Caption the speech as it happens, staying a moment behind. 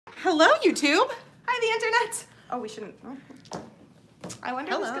Hello, YouTube. Hi, the internet. Oh, we shouldn't. Oh. I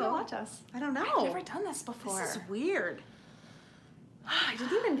wonder who's gonna watch us. I don't know. I've never done this before. This is weird. I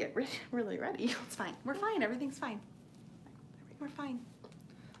didn't even get really ready. It's fine. We're fine. Everything's fine. We're fine.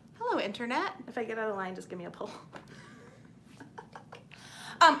 Hello, internet. If I get out of line, just give me a pull.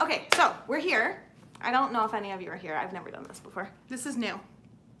 Okay, so we're here. I don't know if any of you are here. I've never done this before. This is new.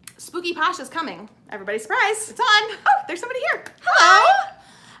 Spooky Posh is coming. Everybody, surprise! It's on. Oh, there's somebody here. Hello.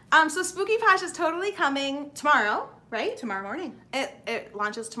 So Spooky Posh is totally coming tomorrow, right? Tomorrow morning. It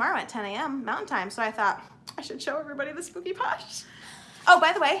launches tomorrow at 10 a.m. Mountain Time. So I thought I should show everybody the Spooky Posh. Oh,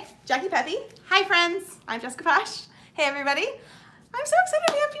 by the way, Jackie Peppy. Hi, friends. I'm Jessica Posh. Hey, everybody. I'm so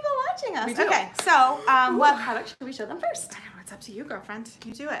excited we have people watching us. We do. Okay, so what product should we show them first? I don't know. It's up to you, girlfriend.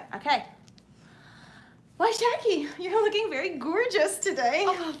 You do it. Okay. Why, Jackie, you're looking very gorgeous today.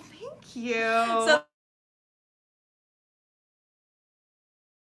 Oh, thank you. So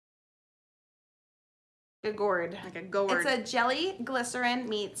a gourd. Like a gourd. It's a jelly glycerin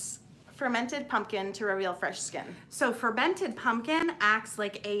meets fermented pumpkin to reveal fresh skin. So fermented pumpkin acts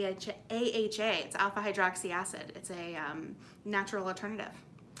like AHA. It's alpha hydroxy acid. It's a natural alternative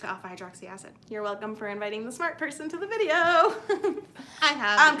to alpha hydroxy acid. You're welcome for inviting the smart person to the video. I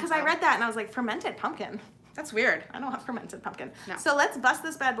have. Because I read that and I was like, fermented pumpkin. That's weird. I don't have fermented pumpkin. No. So let's bust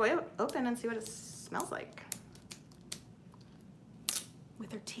this bad boy open and see what it smells like.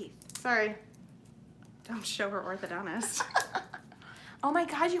 With her teeth. Sorry. Don't show her orthodontist. Oh my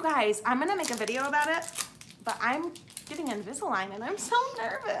God, you guys. I'm gonna make a video about it, but I'm getting Invisalign and I'm so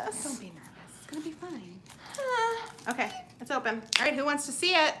nervous. Don't be nervous. It's gonna be fine. Okay, it's open. All right, who wants to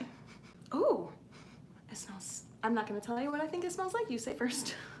see it? Ooh, it smells, I'm not gonna tell you what I think it smells like. You say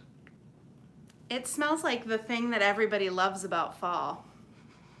first. It smells like the thing that everybody loves about fall.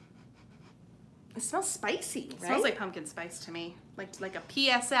 It smells spicy, right? It smells like pumpkin spice to me. Like a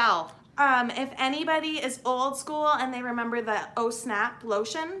PSL. If anybody is old school and they remember the Oh Snap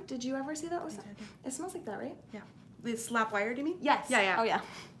lotion, did you ever see that? It smells like that, right? Yeah. The slap wired, you mean? Yes. Yeah, yeah. Oh yeah.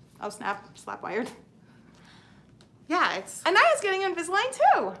 Oh Snap, slap wired. Yeah, it's... And I was getting Invisalign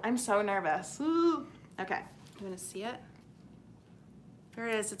too. I'm so nervous. Ooh. Okay. You want to see it? There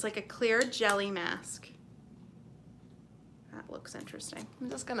it is. It's like a clear jelly mask. That looks interesting. I'm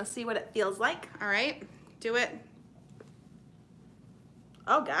just gonna see what it feels like. All right, do it.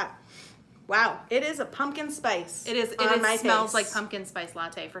 Oh God. Wow, it is a pumpkin spice. It is. It smells like pumpkin spice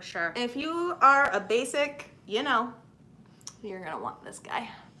latte for sure. If you are a basic, you know, you're gonna want this guy.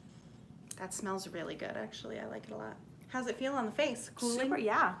 That smells really good, actually. I like it a lot. How's it feel on the face? Cooling? Super,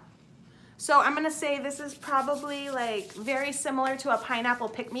 yeah. So I'm gonna say this is probably like very similar to a pineapple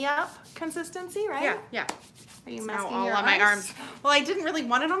pick-me-up consistency, right? Yeah, yeah. Are you It's masking now all your on my arms. Well, I didn't really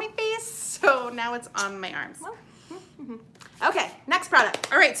want it on my face, so now it's on my arms. Well, okay, next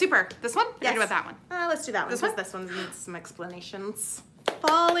product. All right, super. This one? Yes. Or about that one? Let's do that one. This one? This one needs some explanations.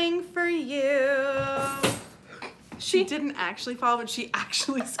 Falling for you. She didn't actually fall, but she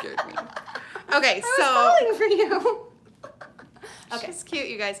actually scared me. Okay, so falling for you. Okay. She's cute,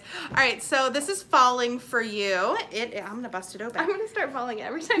 you guys. All right, so this is Falling for You. I'm gonna bust it open. I'm gonna start falling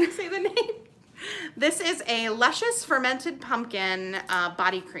every time you say the name. This is a luscious fermented pumpkin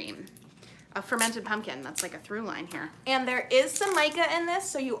body cream. A fermented pumpkin, that's like a through line here. And there is some mica in this,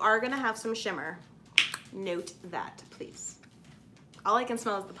 so you are gonna have some shimmer. Note that, please. All I can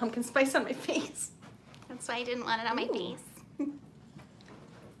smell is the pumpkin spice on my face. That's why I didn't want it on my face.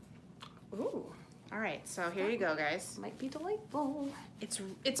 Ooh. All right, so here you go, guys. Might be delightful.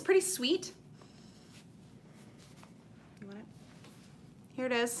 It's pretty sweet. You want it? Here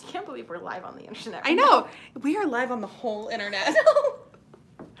it is. I can't believe we're live on the internet. I know. We are live on the whole internet.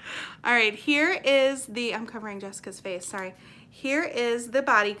 All right, here is the, I'm covering Jessica's face, sorry. Here is the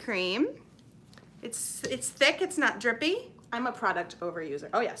body cream. It's thick, it's not drippy. I'm a product overuser.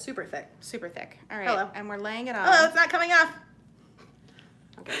 Oh yeah, super thick. Super thick. All right, Hello. and we're laying it on. Oh, it's not coming off.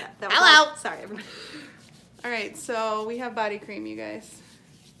 Okay, that was Hello. all. Sorry, everybody. All right, so we have body cream, you guys.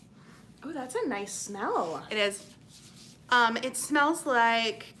 Oh, that's a nice smell. It is. It smells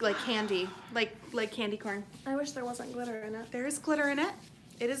like candy, like candy corn. I wish there wasn't glitter in it. There is glitter in it.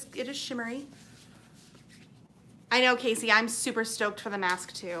 It is shimmery. I know, Casey, I'm super stoked for the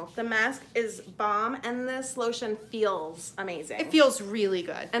mask too. The mask is bomb, and this lotion feels amazing. It feels really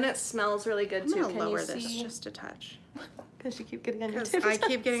good. And it smells really good too. I'm gonna lower this just a touch. Because you keep getting on your Because tippy I toes.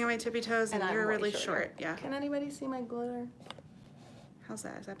 keep getting on my tippy toes and you're I'm way really shorter. short. Yeah. Can anybody see my glitter? How's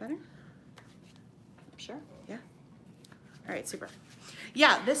that? Is that better? Sure. Yeah. All right, super.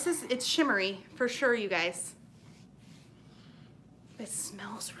 Yeah, it's shimmery for sure, you guys. It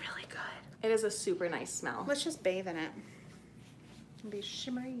smells really good. It is a super nice smell. Let's just bathe in it. These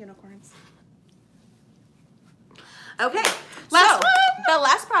shimmery unicorns. Okay, last one. The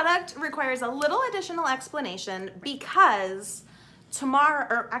last product requires a little additional explanation because tomorrow,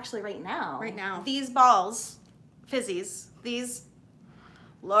 or actually right now, these balls, fizzies, these,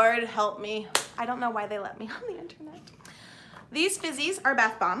 Lord help me, I don't know why they let me on the internet. These fizzies are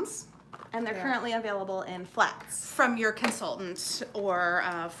bath bombs, and they're currently available in flats. From your consultant, or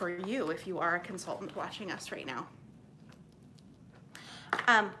for you if you are a consultant watching us right now.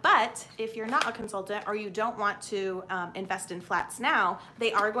 But if you're not a consultant or you don't want to invest in flats now,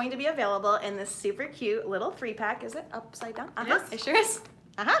 they are going to be available in this super cute little 3-pack. Is it upside down? Yes. It sure is.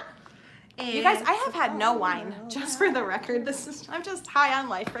 You guys, I have had no wine, just for the record. I'm just high on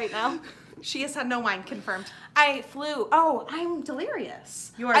life right now. She has had no wine, confirmed. I flew. Oh, I'm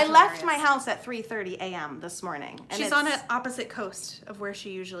delirious. You are I delirious. left my house at 3:30 a.m. this morning. And she's on an opposite coast of where she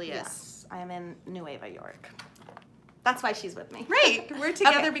usually is. Yes, I am in Nueva York. That's why she's with me. Right, we're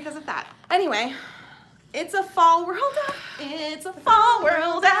together because of that. Anyway, it's a fall world. It's a fall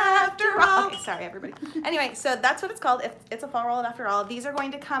world after all. Okay, sorry everybody. Anyway, so that's what it's called. It's a fall world after all. These are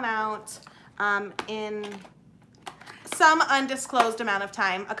going to come out in some undisclosed amount of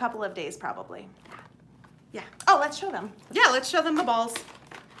time, a couple of days probably. Yeah. Oh, let's show them. Yeah, let's show them the balls.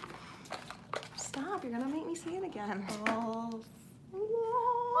 Stop, you're gonna make me see it again. Balls.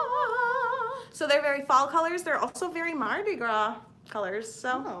 So they're very fall colors. They're also very Mardi Gras colors.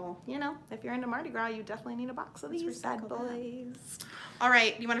 So, you know, if you're into Mardi Gras, you definitely need a box of these bad boys. All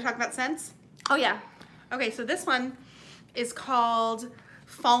right, you want to talk about scents? Oh, yeah. Okay, so this one is called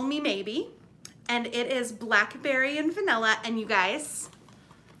Fall Me Maybe, and it is blackberry and vanilla, and you guys,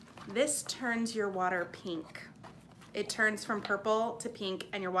 this turns your water pink. It turns from purple to pink,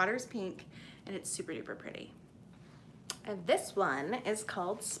 and your water is pink, and it's super duper pretty. And this one is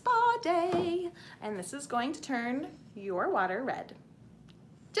called Spa Day, and this is going to turn your water red.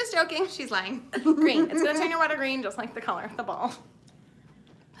 Just joking. She's lying. Green. It's going to turn your water green, just like the color of the ball.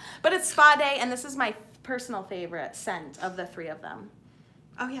 But it's Spa Day, and this is my personal favorite scent of the 3 of them.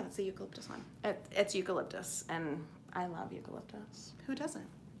 Oh yeah, that's the eucalyptus one. It's eucalyptus, and I love eucalyptus. Who doesn't?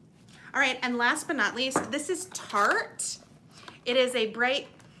 All right, and last but not least, this is Tarte. It is a bright,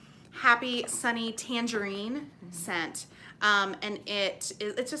 happy, sunny tangerine scent, and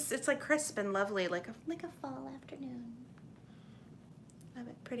it's like crisp and lovely, like a fall afternoon. Love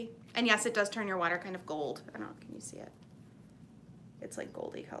it, pretty. And yes, it does turn your water kind of gold. I don't know, can you see it? It's like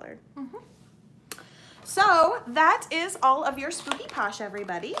goldy colored. So that is all of your Spooky Posh,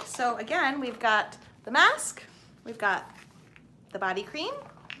 everybody. So again, we've got the mask, we've got the body cream,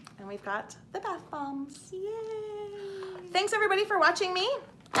 and we've got the bath bombs. Yay! Thanks everybody for watching me.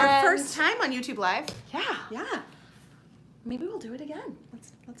 Our first time on YouTube Live. Yeah. Yeah. Maybe we'll do it again.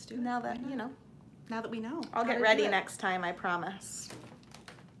 Let's do it. Now that, you know. Now that we know. I'll get ready next time, I promise.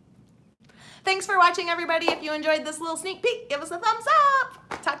 Thanks for watching, everybody. If you enjoyed this little sneak peek, give us a thumbs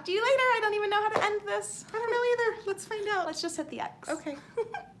up. Talk to you later. I don't even know how to end this. I don't know either. Let's find out. Let's just hit the X. Okay.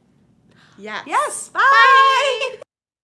 Yes. Yes. Bye.